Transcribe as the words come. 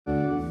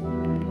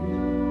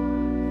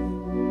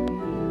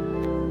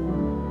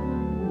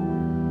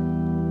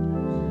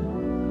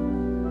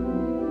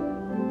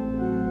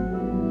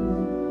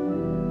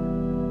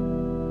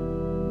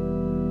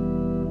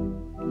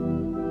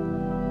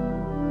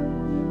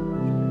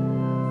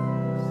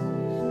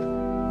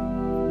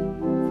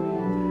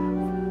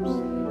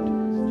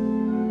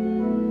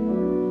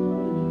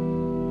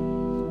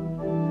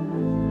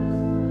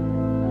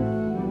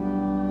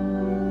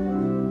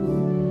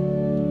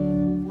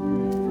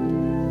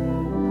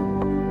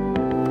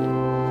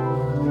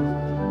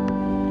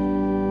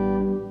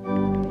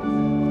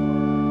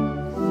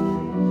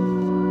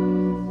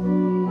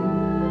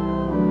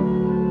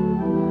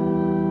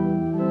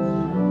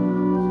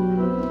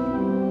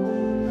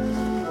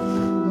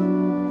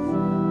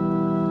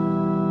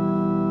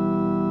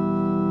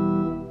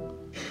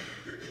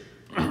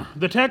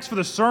The text for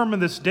the sermon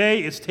this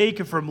day is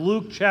taken from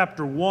Luke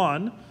chapter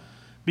 1,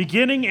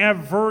 beginning at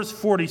verse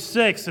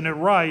 46, and it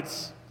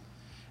writes,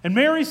 "And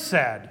Mary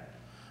said,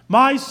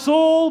 'My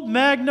soul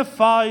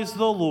magnifies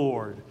the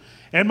Lord,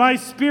 and my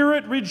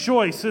spirit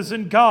rejoices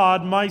in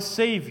God my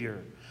Savior,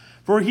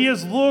 for he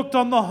has looked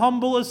on the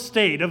humble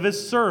estate of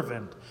his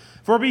servant.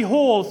 For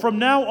behold, from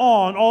now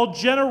on all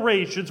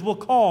generations will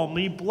call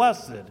me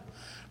blessed.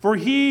 For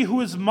he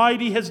who is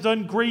mighty has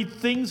done great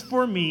things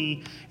for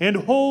me, and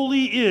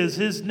holy is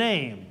his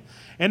name.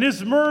 And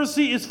his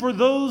mercy is for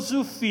those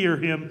who fear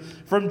him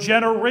from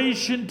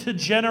generation to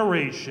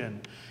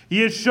generation. He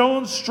has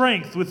shown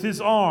strength with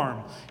his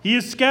arm. He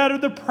has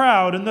scattered the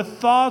proud in the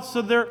thoughts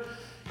of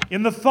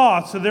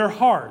their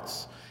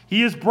hearts.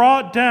 He has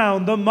brought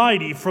down the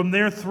mighty from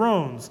their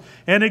thrones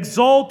and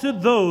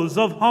exalted those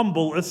of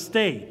humble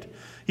estate.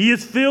 He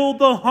has filled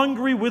the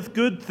hungry with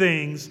good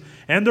things,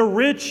 and the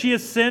rich he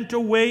has sent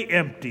away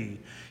empty.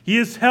 He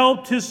has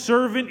helped his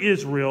servant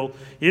Israel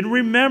in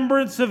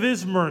remembrance of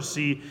his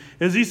mercy,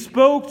 as he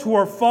spoke to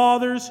our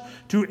fathers,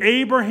 to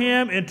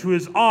Abraham, and to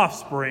his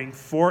offspring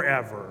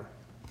forever.'"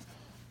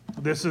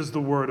 This is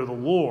the word of the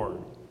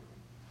Lord.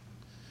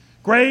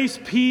 Grace,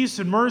 peace,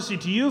 and mercy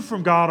to you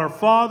from God our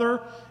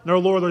Father and our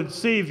Lord and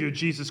Savior,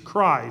 Jesus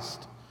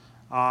Christ.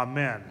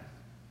 Amen.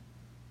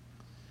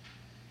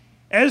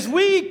 As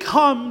we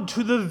come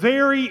to the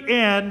very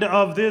end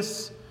of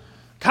this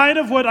kind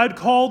of what I'd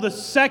call the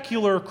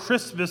secular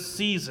Christmas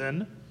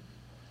season,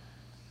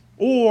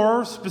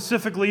 or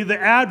specifically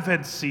the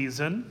Advent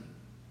season,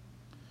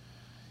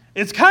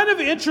 it's kind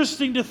of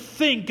interesting to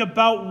think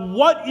about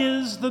what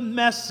is the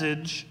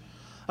message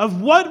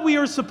of what we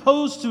are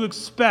supposed to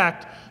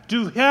expect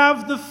to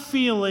have the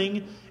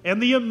feeling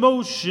and the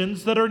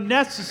emotions that are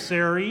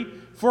necessary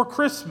for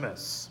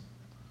Christmas.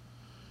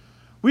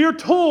 We are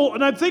told,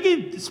 and I'm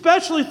thinking,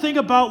 especially think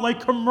about like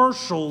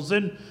commercials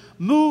and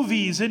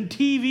movies and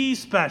TV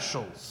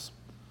specials.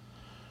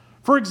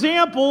 For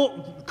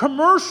example,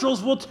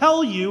 commercials will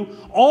tell you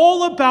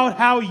all about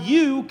how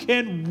you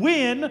can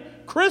win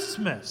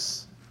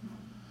Christmas.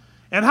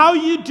 And how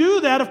you do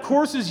that, of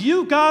course, is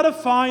you got to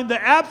find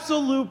the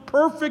absolute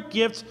perfect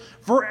gifts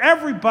for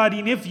everybody.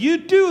 And if you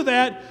do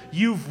that,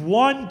 you've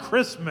won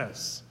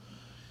Christmas.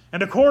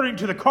 And according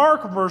to the car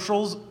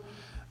commercials,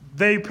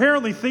 they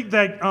apparently think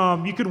that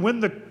you can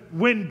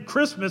win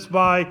Christmas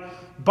by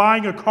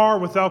buying a car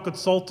without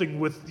consulting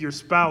with your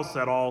spouse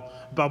at all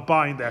about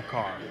buying that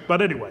car.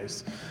 But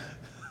anyways,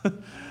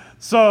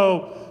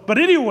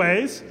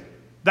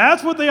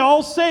 that's what they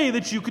all say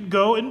that you could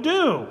go and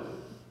do.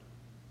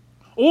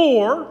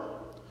 Or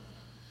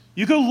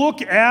you could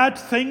look at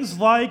things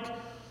like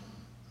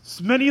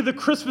many of the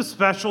Christmas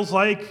specials,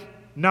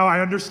 now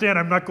I understand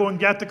I'm not going to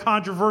get the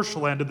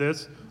controversial end of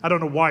this. I don't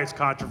know why it's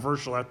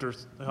controversial after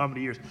how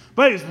many years.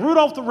 But it's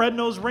Rudolph the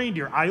Red-Nosed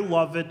Reindeer. I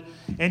love it.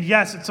 And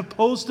yes, it's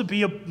supposed to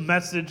be a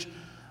message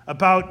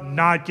about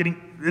not getting,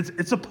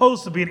 it's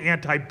supposed to be an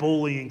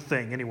anti-bullying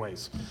thing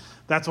anyways.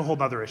 That's a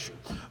whole other issue.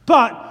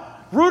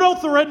 But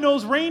Rudolph the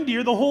Red-Nosed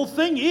Reindeer, the whole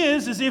thing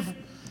is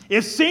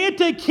if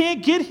Santa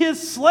can't get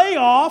his sleigh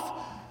off,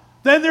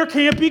 then there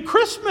can't be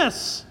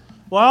Christmas.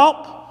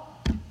 Well,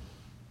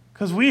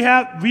 because we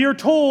are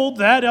told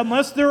that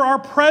unless there are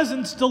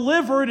presents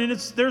delivered and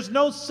there's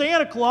no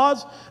Santa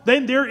Claus,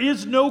 then there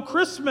is no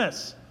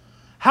Christmas.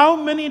 How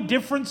many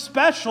different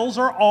specials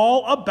are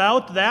all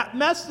about that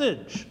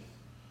message?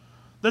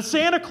 The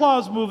Santa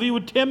Claus movie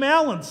with Tim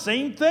Allen,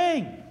 same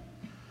thing.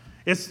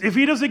 If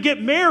he doesn't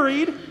get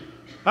married,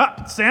 all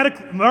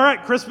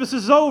right, Christmas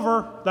is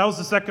over. That was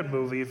the second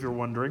movie, if you're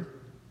wondering.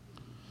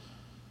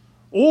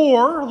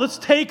 Or let's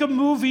take a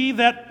movie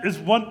that is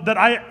one that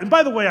and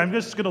by the way, I'm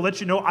just going to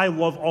let you know I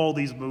love all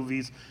these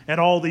movies and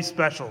all these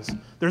specials.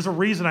 There's a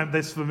reason I'm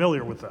this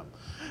familiar with them.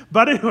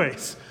 But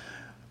anyways,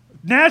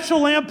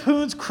 National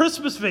Lampoon's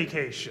Christmas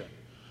Vacation.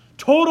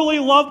 Totally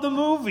love the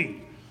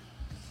movie.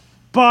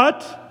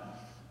 But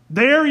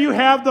there you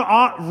have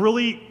the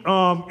really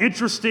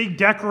interesting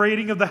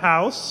decorating of the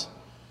house.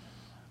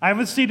 I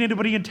haven't seen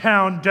anybody in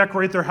town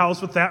decorate their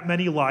house with that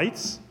many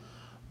lights.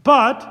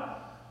 But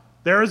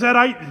there is that,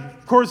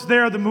 of course,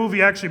 the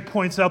movie actually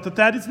points out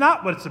that is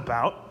not what it's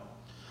about.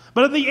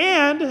 But in the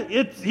end,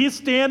 he's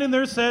standing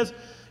there and says,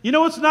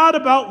 it's not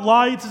about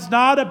lights, it's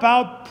not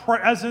about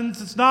presents,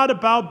 it's not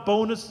about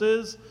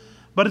bonuses,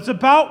 but it's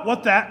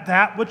about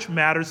that which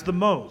matters the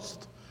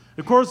most.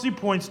 Of course, he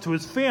points to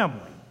his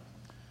family.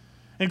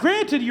 And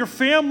granted, your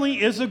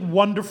family is a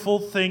wonderful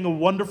thing, a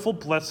wonderful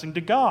blessing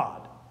to God.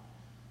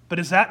 But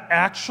is that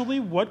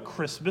actually what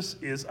Christmas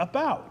is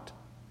about?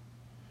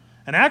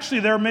 And actually,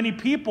 there are many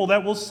people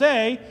that will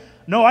say,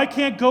 no, I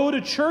can't go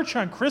to church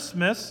on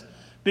Christmas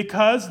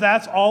because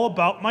that's all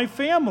about my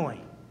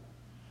family.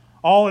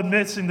 All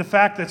missing the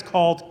fact that it's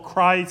called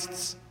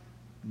Christ's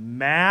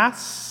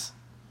Mass,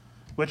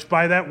 which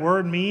by that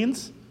word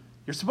means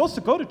you're supposed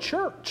to go to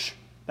church.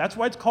 That's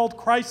why it's called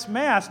Christ's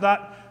Mass,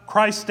 not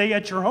Christ Stay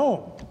at Your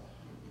Home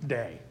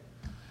Day.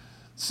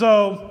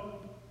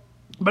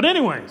 But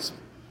anyways,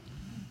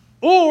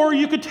 or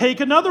you could take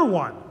another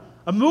one.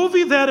 A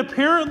movie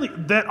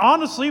that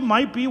honestly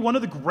might be one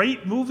of the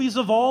great movies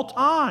of all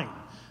time.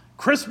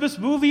 Christmas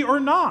movie or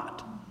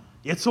not.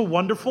 It's a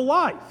Wonderful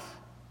Life.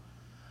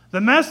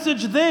 The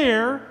message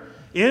there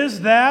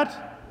is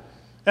that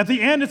at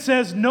the end it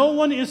says, no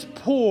one is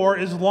poor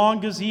as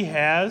long as he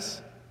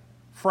has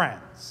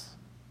friends.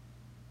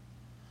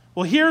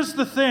 Well, here's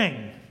the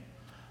thing.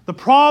 The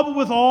problem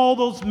with all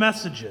those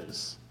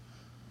messages,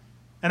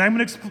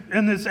 and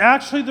it's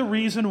actually the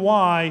reason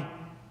why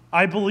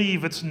I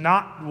believe it's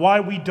not why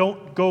we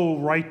don't go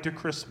right to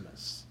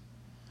Christmas.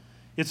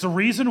 It's the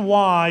reason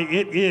why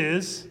it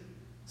is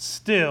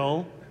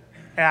still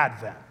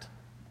Advent.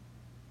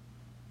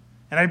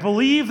 And I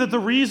believe that the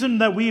reason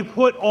that we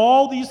put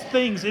all these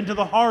things into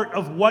the heart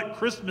of what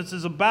Christmas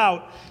is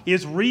about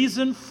is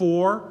reason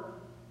for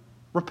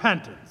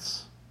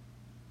repentance,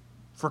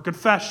 for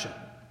confession.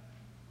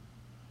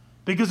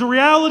 Because the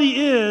reality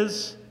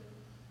is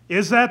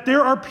that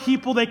there are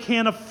people that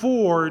can't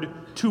afford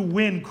to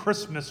win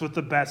Christmas with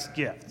the best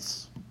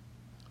gifts.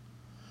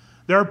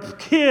 There are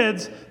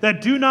kids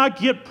that do not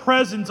get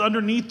presents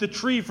underneath the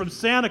tree from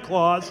Santa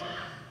Claus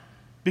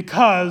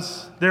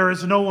because there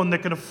is no one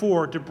that can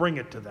afford to bring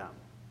it to them.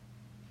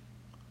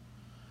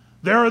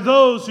 There are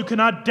those who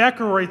cannot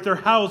decorate their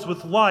house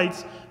with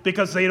lights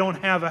because they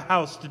don't have a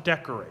house to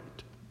decorate.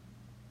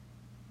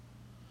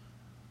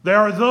 There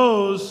are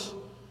those,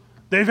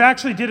 they've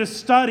actually did a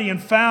study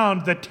and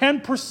found that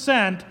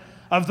 10%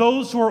 of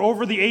those who are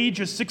over the age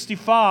of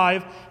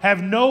 65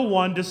 have no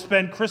one to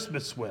spend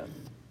Christmas with.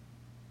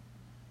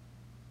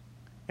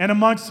 And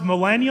amongst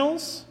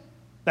millennials,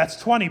 that's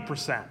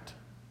 20%.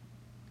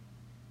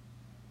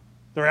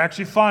 They're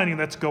actually finding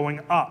that's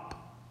going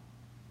up.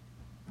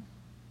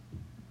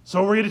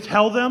 So we're going to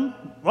tell them,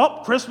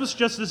 well, Christmas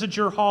just isn't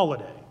your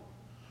holiday.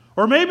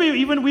 Or maybe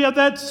even we have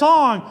that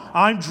song,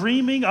 I'm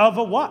dreaming of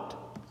a what?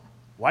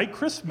 White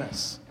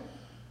Christmas.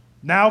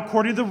 Now,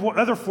 according to the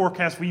other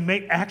forecast, we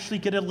may actually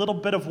get a little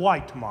bit of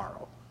white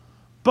tomorrow.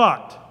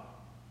 But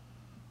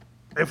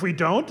if we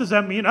don't, does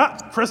that mean,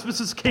 Christmas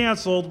is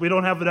canceled, we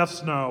don't have enough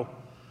snow?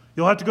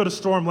 You'll have to go to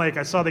Storm Lake.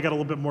 I saw they got a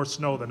little bit more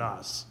snow than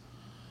us.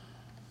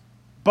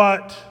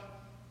 But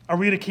are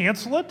we to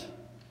cancel it?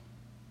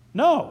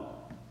 No.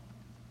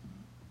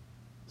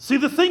 See,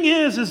 the thing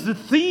is the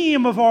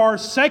theme of our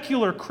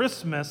secular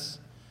Christmas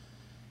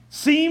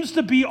seems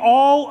to be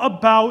all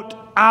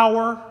about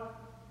our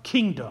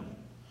kingdom.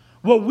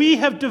 What we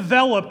have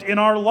developed in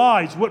our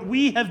lives, what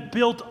we have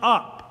built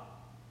up.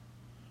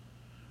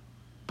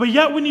 But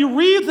yet when you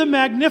read the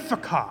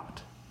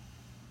Magnificat,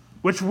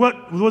 which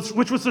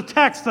was the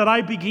text that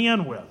I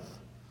began with,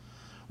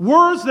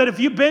 words that if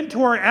you've been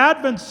to our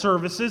Advent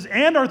services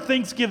and our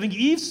Thanksgiving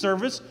Eve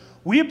service,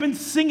 we have been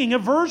singing a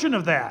version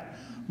of that.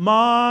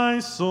 My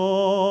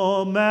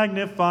soul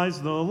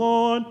magnifies the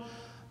Lord.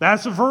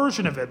 That's a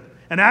version of it.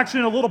 And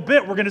actually in a little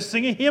bit, we're going to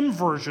sing a hymn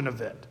version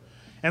of it.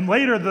 And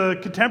later, the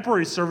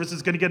contemporary service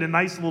is going to get a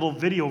nice little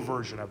video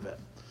version of it.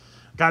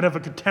 Got to have a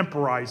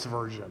contemporized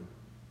version.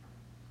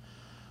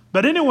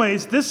 But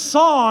anyways, this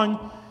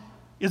song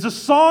is a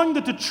song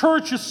that the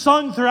church has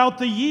sung throughout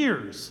the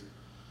years.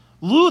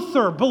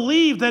 Luther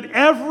believed that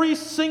every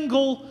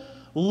single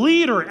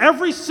leader,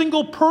 every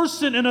single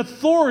person in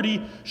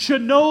authority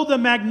should know the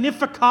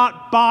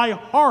Magnificat by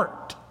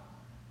heart.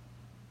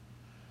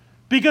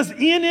 Because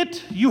in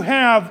it, you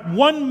have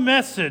one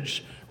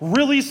message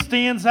really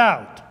stands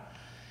out.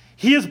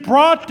 He has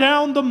brought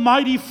down the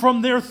mighty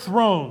from their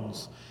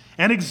thrones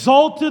and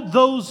exalted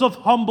those of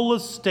humble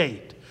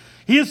estate.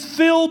 He has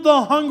filled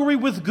the hungry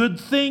with good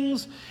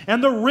things,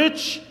 and the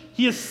rich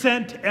he has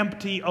sent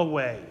empty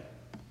away.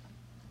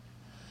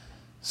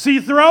 See,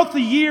 throughout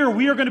the year,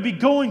 we are going to be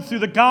going through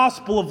the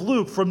Gospel of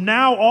Luke from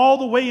now all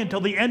the way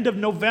until the end of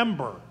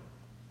November.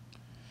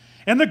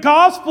 And the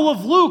Gospel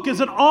of Luke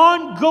is an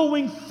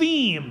ongoing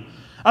theme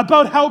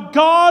about how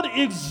God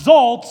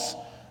exalts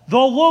the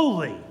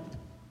lowly.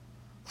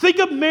 Think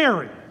of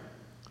Mary,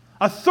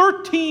 a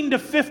 13 to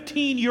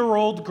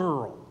 15-year-old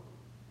girl.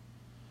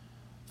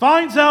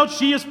 Finds out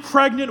she is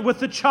pregnant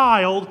with a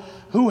child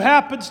who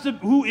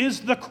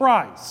is the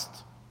Christ.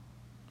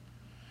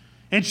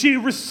 And she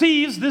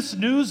receives this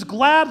news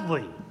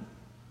gladly.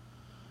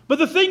 But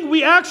the thing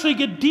we actually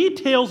get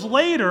details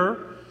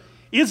later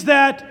is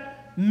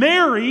that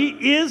Mary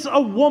is a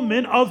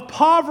woman of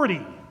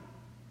poverty.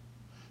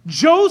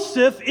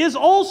 Joseph is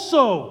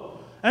also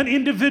an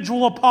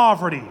individual of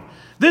poverty.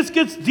 This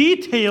gets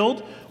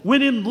detailed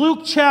when in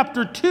Luke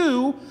chapter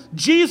 2,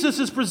 Jesus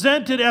is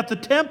presented at the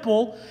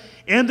temple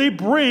and they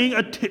bring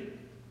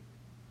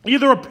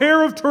either a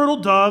pair of turtle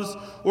doves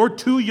or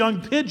 2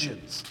 young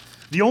pigeons.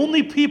 The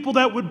only people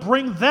that would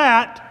bring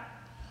that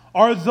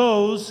are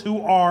those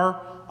who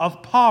are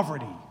of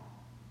poverty.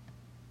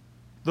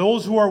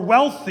 Those who are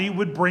wealthy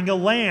would bring a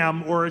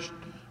lamb or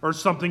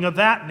something of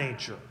that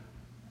nature.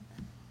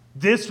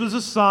 This was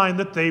a sign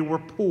that they were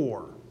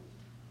poor.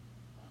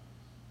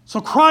 So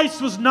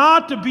Christ was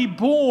not to be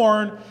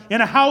born in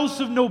a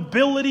house of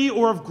nobility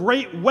or of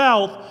great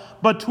wealth,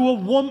 but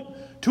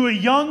to a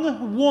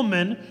young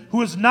woman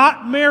who is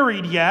not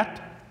married yet,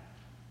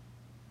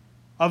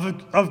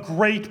 of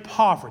great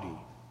poverty.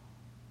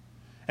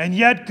 And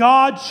yet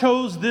God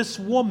chose this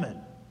woman,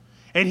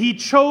 and he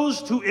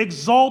chose to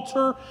exalt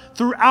her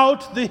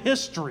throughout the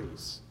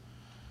histories.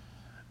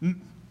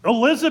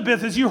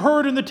 Elizabeth, as you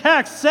heard in the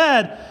text,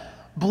 said,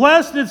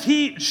 "Blessed is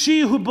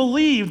she who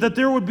believed that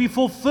there would be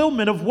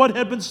fulfillment of what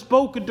had been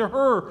spoken to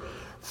her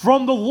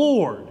from the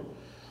Lord."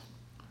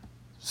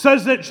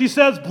 She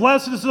says,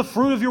 "Blessed is the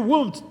fruit of your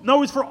womb."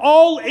 No, it's for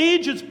all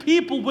ages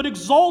people would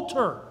exalt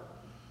her.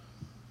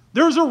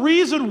 There's a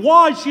reason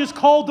why she is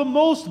called the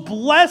most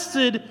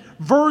blessed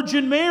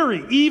Virgin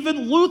Mary.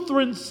 Even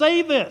Lutherans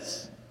say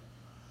this.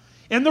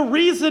 And the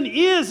reason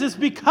is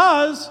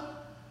because,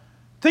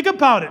 think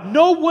about it,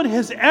 no one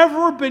has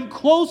ever been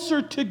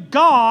closer to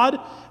God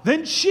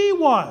than she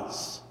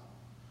was.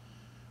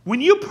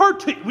 When you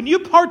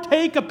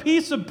partake a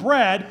piece of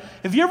bread,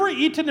 have you ever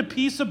eaten a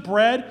piece of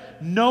bread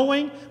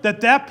knowing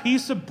that that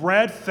piece of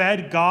bread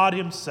fed God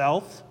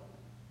himself?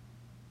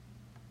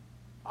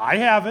 I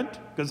haven't,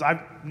 because I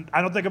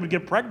don't think I'm going to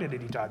get pregnant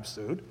anytime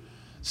soon.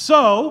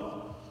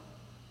 So,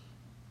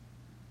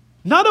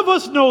 none of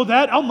us know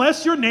that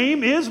unless your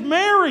name is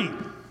Mary.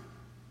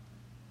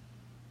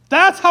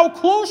 That's how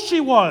close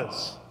she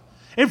was.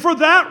 And for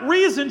that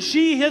reason,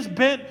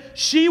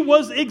 she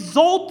was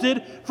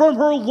exalted from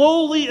her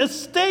lowly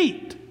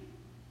estate.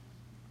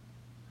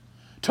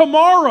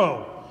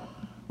 Tomorrow,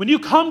 when you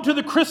come to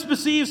the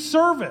Christmas Eve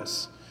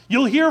service,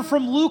 you'll hear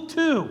from Luke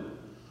 2.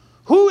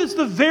 Who is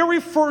the very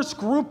first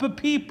group of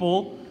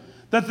people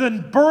that the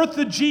birth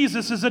of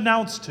Jesus is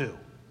announced to?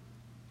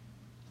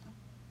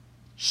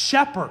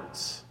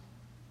 Shepherds.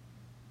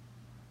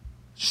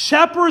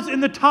 Shepherds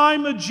in the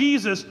time of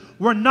Jesus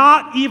were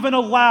not even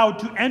allowed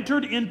to enter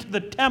into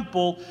the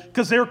temple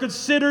because they were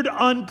considered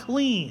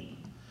unclean.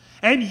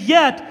 And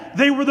yet,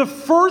 they were the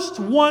first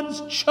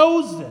ones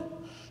chosen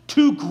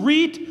to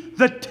greet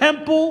the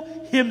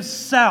temple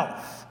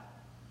himself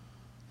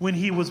when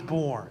he was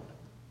born.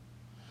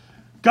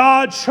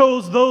 God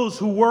chose those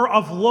who were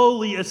of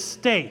lowly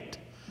estate,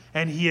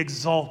 and he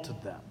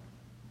exalted them.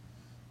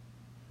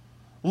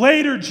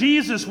 Later,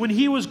 Jesus, when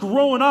he was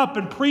growing up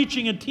and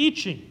preaching and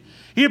teaching,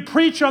 he would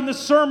preach on the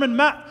Sermon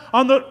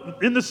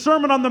in the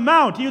Sermon on the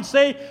Mount. He would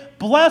say,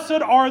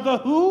 "Blessed are the"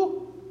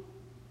 who?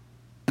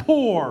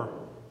 Poor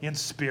in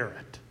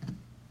spirit.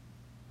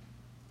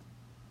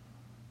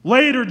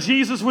 Later,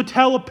 Jesus would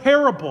tell a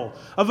parable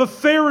of a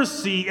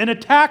Pharisee and a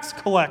tax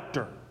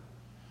collector.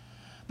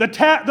 The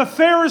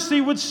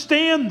Pharisee would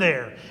stand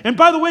there. And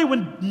by the way,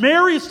 when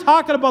Mary is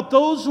talking about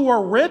those who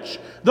are rich,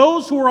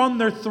 those who are on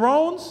their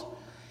thrones,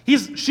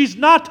 she's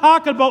not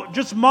talking about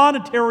just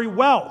monetary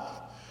wealth.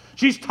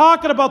 She's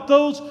talking about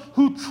those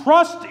who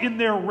trust in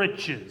their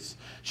riches.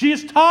 She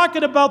is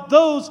talking about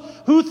those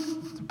who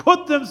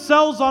put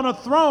themselves on a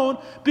throne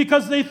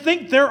because they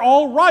think they're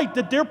all right,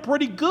 that they're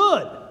pretty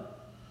good.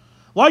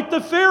 Like the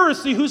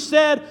Pharisee who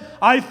said,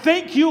 "I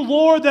thank you,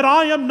 Lord, that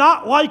I am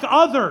not like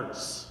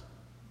others."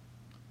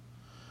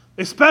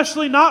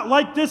 Especially not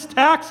like this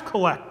tax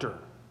collector.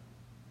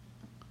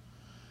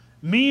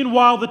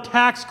 Meanwhile, the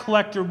tax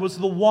collector was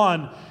the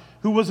one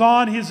who was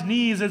on his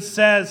knees, it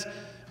says,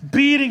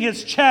 beating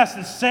his chest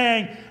and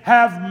saying,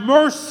 "Have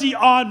mercy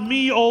on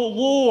me, O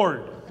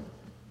Lord,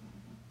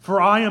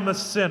 for I am a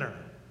sinner."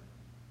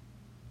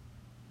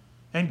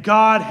 And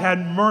God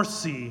had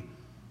mercy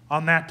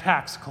on that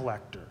tax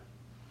collector.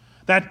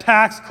 That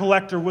tax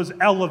collector was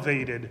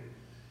elevated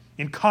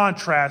in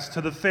contrast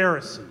to the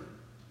Pharisee.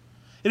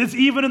 It is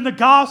even in the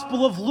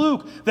Gospel of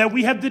Luke that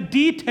we have the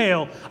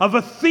detail of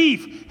a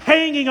thief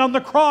hanging on the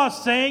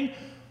cross saying,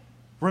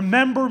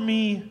 "Remember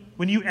me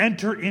when you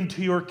enter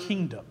into your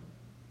kingdom."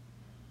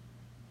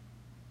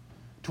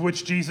 To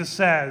which Jesus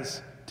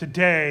says,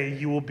 "Today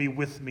you will be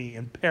with me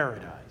in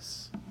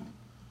paradise."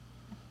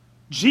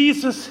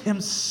 Jesus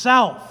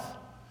himself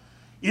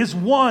is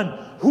one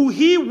who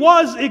he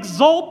was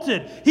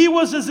exalted. He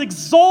was as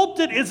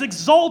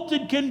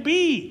exalted can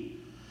be.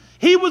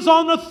 He was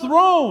on the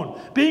throne,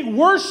 being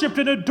worshipped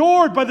and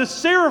adored by the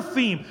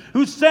seraphim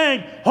who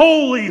sang,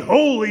 "Holy,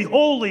 holy,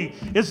 holy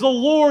is the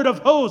Lord of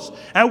hosts,"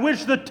 at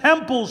which the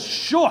temples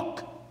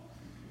shook.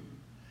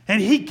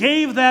 And he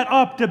gave that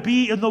up to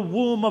be in the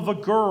womb of a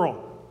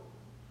girl,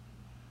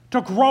 to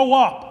grow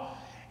up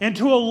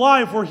into a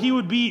life where he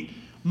would be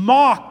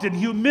mocked and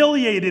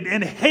humiliated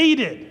and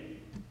hated.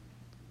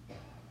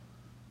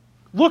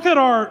 Look at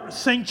our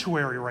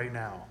sanctuary right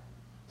now.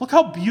 Look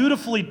how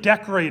beautifully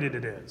decorated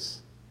it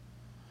is.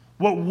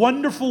 What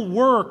wonderful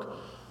work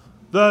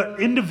the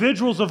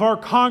individuals of our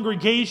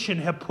congregation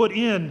have put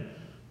in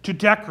to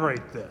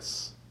decorate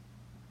this.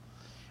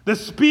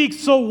 This speaks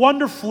so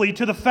wonderfully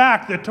to the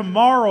fact that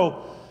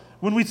tomorrow,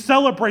 when we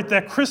celebrate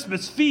that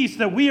Christmas feast,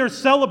 that we are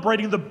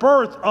celebrating the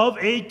birth of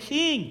a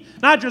king.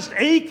 Not just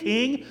a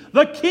king,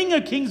 the King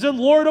of Kings and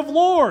Lord of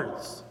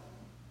Lords.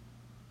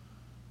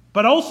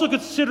 But also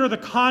consider the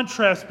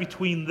contrast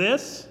between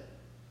this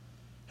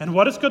and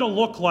what it's going to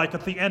look like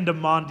at the end of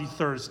Maundy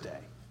Thursday,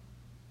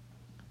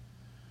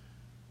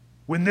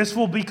 when this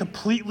will be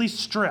completely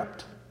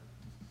stripped,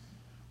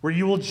 where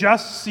you will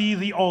just see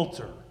the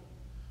altar,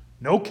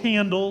 No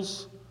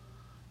candles,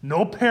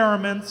 no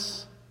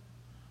paraments,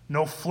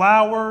 no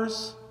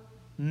flowers,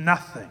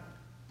 nothing.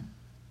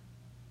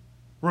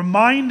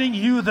 Reminding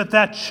you that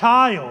that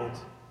child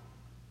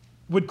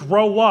would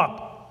grow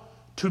up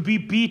to be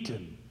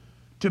beaten,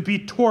 to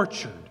be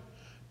tortured,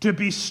 to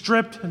be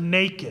stripped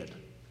naked,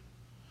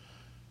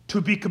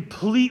 to be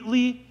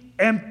completely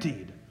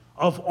emptied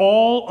of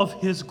all of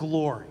his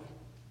glory.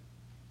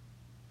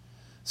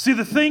 See,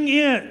 the thing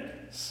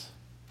is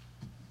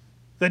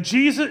that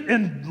Jesus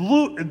and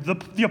Luke,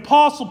 the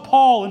Apostle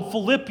Paul in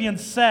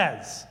Philippians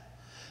says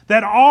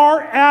that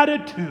our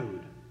attitude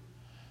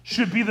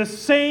should be the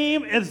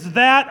same as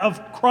that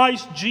of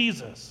Christ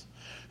Jesus,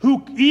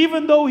 who,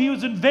 even though he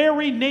was in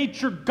very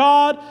nature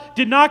God,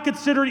 did not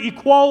consider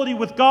equality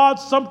with God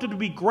something to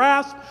be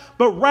grasped,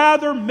 but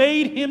rather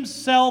made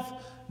himself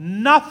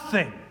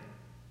nothing.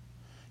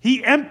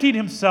 He emptied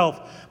himself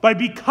by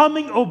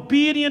becoming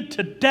obedient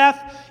to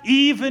death,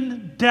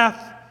 even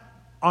death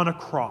on a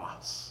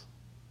cross.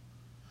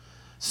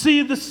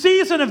 See, the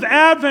season of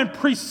Advent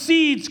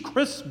precedes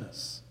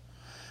Christmas.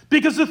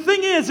 Because the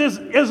thing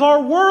is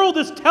our world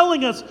is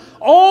telling us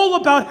all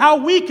about how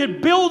we can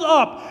build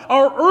up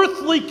our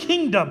earthly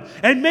kingdom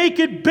and make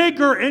it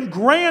bigger and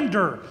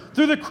grander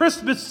through the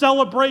Christmas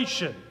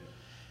celebration.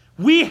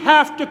 We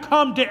have to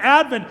come to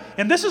Advent.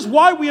 And this is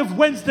why we have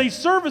Wednesday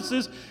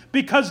services,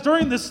 because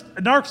during this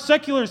in our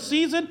secular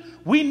season,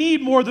 we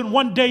need more than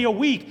one day a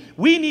week.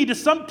 We need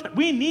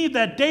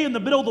that day in the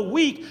middle of the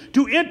week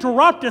to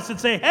interrupt us and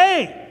say,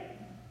 hey,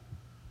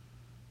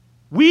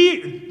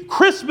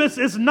 Christmas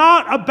is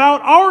not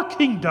about our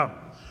kingdom.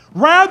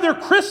 Rather,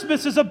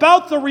 Christmas is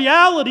about the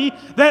reality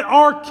that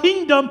our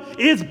kingdom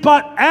is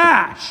but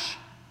ash.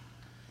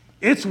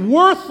 It's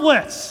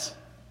worthless.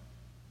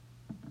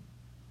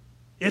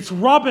 It's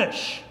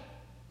rubbish.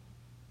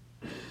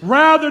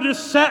 Rather, to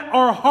set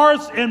our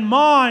hearts and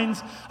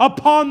minds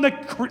upon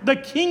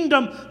the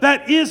kingdom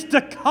that is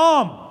to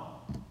come.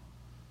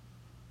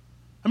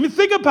 I mean,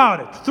 think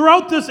about it.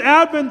 Throughout this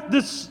Advent,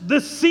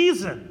 this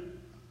season,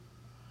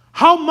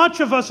 how much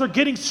of us are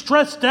getting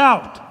stressed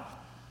out,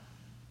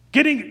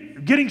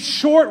 getting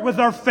short with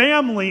our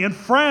family and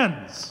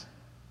friends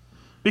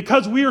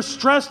because we are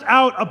stressed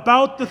out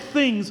about the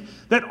things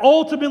that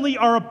ultimately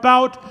are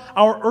about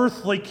our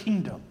earthly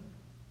kingdom.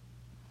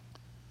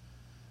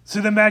 See,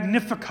 the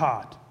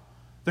Magnificat,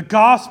 the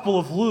Gospel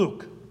of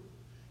Luke,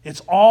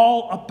 it's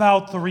all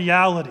about the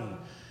reality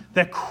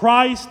that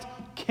Christ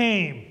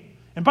came.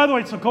 And by the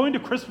way, so going to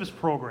Christmas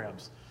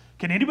programs,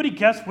 can anybody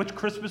guess which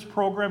Christmas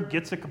program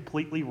gets it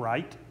completely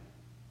right?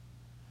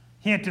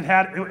 Hint, it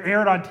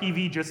aired on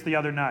TV just the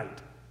other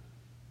night.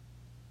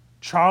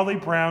 Charlie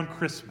Brown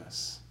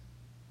Christmas.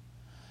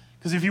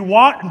 Because if you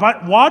watch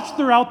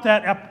throughout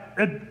that,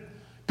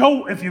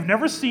 if you've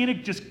never seen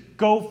it, just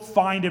go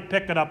find it,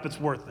 pick it up, it's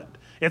worth it.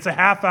 It's a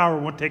half hour,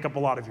 won't take up a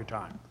lot of your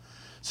time.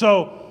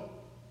 So,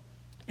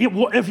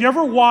 if you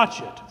ever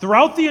watch it,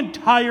 throughout the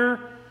entire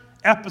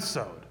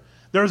episode,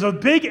 there's a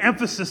big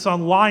emphasis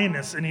on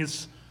Linus and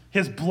his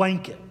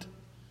blanket.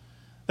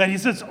 That he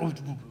says,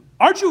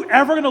 aren't you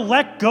ever going to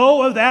let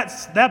go of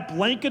that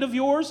blanket of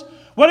yours?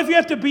 What if you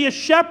have to be a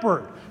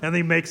shepherd? And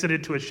he makes it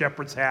into a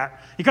shepherd's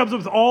hat. He comes up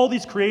with all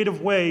these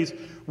creative ways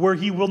where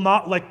he will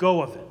not let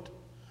go of it.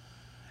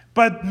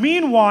 But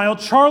meanwhile,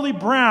 Charlie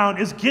Brown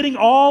is getting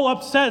all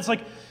upset. It's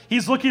like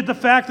he's looking at the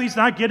fact that he's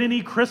not getting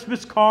any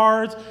Christmas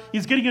cards.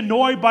 He's getting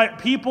annoyed by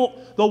people,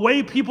 the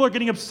way people are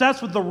getting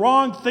obsessed with the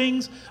wrong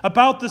things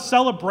about the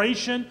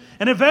celebration.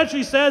 And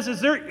eventually says, is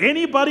there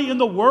anybody in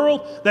the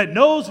world that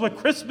knows what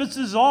Christmas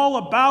is all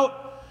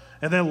about?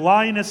 And then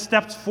Linus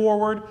steps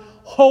forward,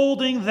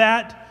 holding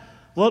that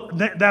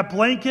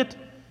blanket.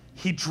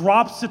 He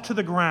drops it to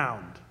the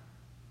ground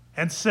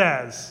and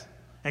says,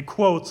 and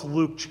quotes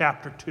Luke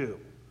chapter 2.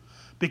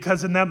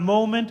 Because in that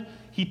moment,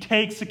 he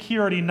takes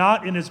security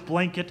not in his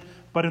blanket,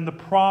 but in the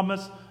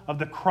promise of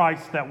the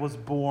Christ that was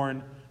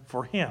born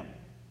for him.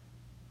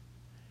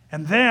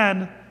 And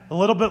then, a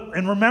little bit,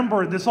 and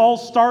remember, this all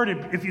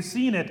started, if you've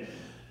seen it,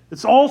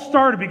 it's all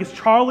started because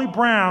Charlie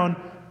Brown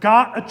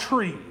got a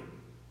tree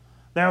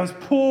that was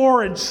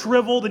poor and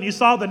shriveled, and you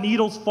saw the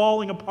needles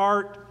falling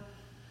apart.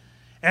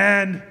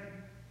 And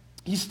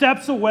he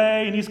steps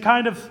away, and he's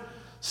kind of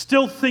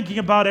still thinking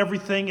about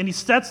everything, and he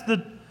sets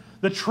the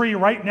tree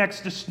right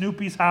next to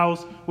Snoopy's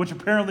house, which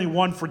apparently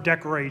won for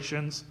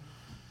decorations.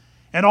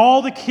 And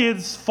all the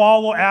kids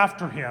follow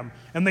after him.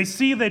 And they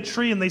see that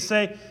tree and they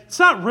say, it's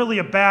not really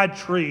a bad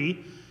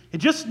tree. It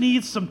just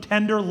needs some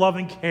tender,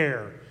 loving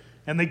care.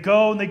 And they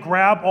go and they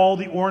grab all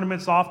the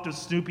ornaments off to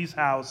Snoopy's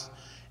house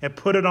and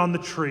put it on the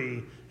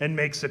tree and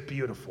makes it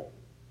beautiful.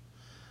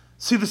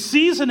 See, the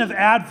season of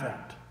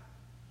Advent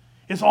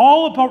is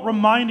all about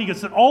reminding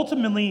us that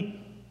ultimately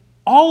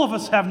all of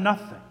us have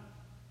nothing.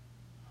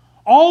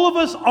 All of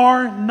us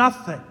are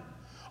nothing.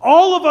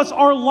 All of us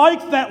are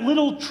like that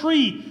little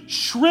tree,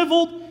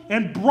 shriveled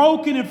and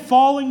broken and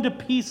falling to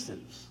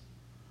pieces.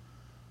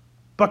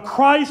 But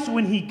Christ,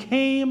 when he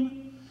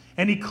came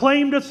and he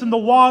claimed us in the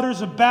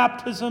waters of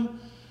baptism,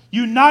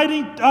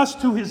 uniting us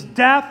to his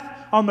death,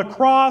 on the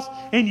cross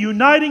and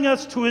uniting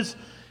us to his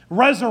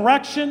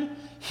resurrection,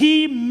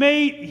 he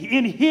made,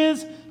 in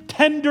his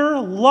tender,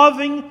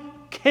 loving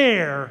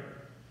care,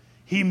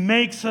 he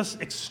makes us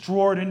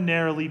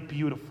extraordinarily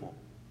beautiful.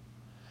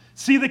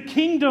 See, the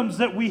kingdoms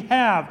that we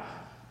have,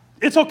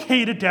 it's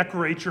okay to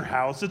decorate your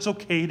house. It's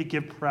okay to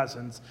give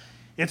presents.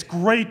 It's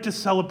great to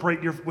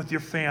celebrate with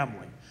your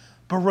family.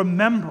 But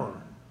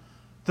remember,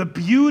 the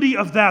beauty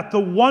of that, the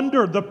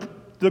wonder,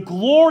 the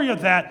glory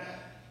of that,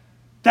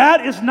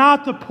 that is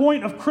not the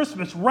point of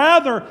Christmas.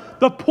 Rather,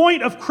 the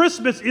point of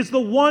Christmas is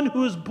the one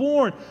who is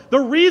born. The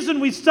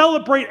reason we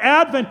celebrate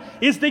Advent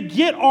is to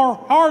get our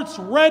hearts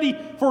ready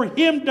for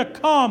him to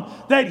come,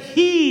 that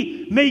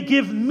he may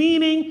give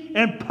meaning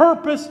and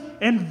purpose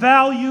and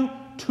value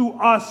to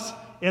us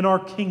in our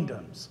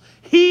kingdoms.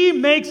 He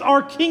makes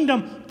our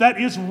kingdom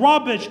that is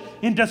rubbish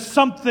into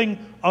something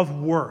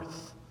of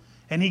worth.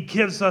 And he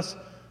gives us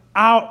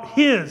out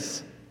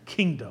his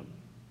kingdom.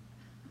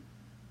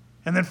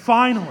 And then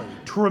finally,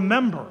 to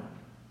remember,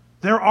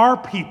 there are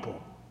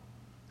people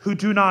who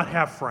do not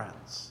have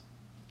friends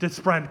to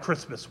spend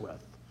Christmas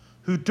with,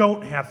 who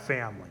don't have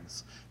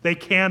families. They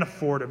can't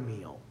afford a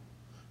meal.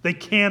 They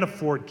can't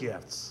afford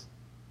gifts.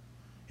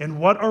 And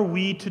what are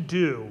we to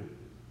do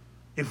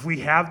if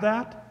we have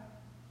that?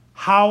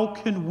 How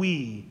can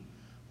we,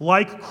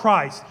 like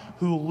Christ,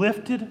 who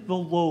lifted the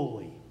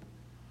lowly,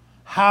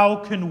 how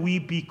can we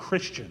be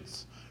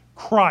Christians?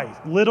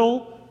 Christ,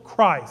 little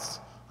Christ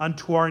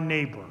unto our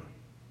neighbor,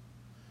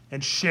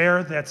 and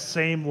share that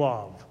same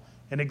love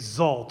and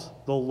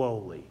exalt the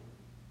lowly.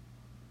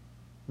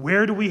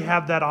 Where do we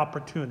have that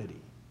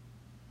opportunity?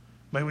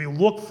 May we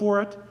look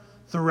for it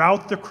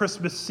throughout the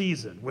Christmas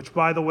season, which,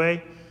 by the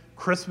way,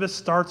 Christmas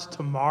starts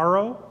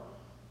tomorrow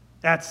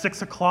at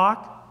 6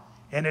 o'clock,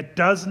 and it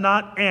does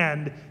not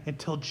end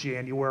until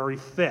January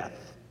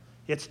 5th.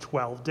 It's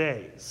 12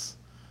 days.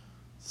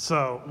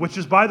 So, which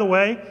is, by the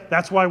way,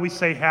 that's why we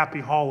say happy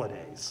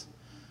holidays.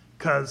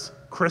 Because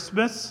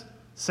Christmas,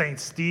 St.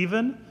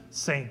 Stephen,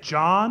 St.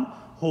 John,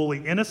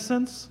 Holy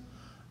Innocents,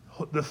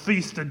 the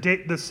feast of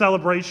the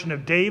celebration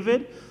of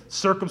David,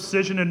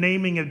 circumcision and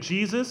naming of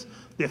Jesus,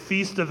 the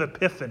feast of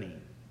Epiphany.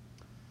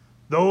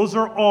 Those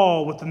are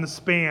all within the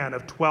span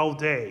of 12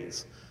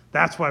 days.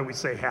 That's why we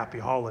say happy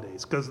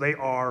holidays, because they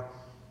are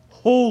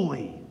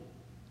holy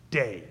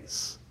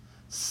days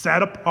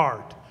set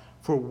apart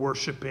for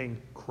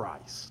worshiping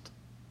Christ.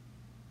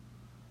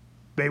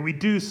 May we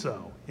do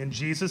so in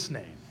Jesus'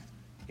 name.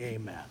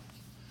 Amen.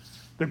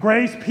 The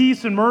grace,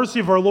 peace, and mercy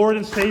of our Lord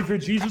and Savior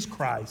Jesus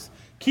Christ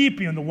keep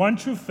you in the one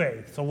true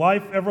faith to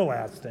life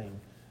everlasting.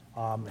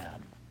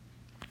 Amen.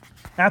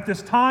 At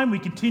this time, we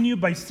continue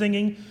by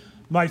singing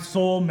 "My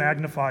Soul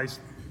Magnifies,"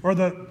 or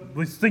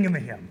we're singing the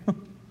hymn.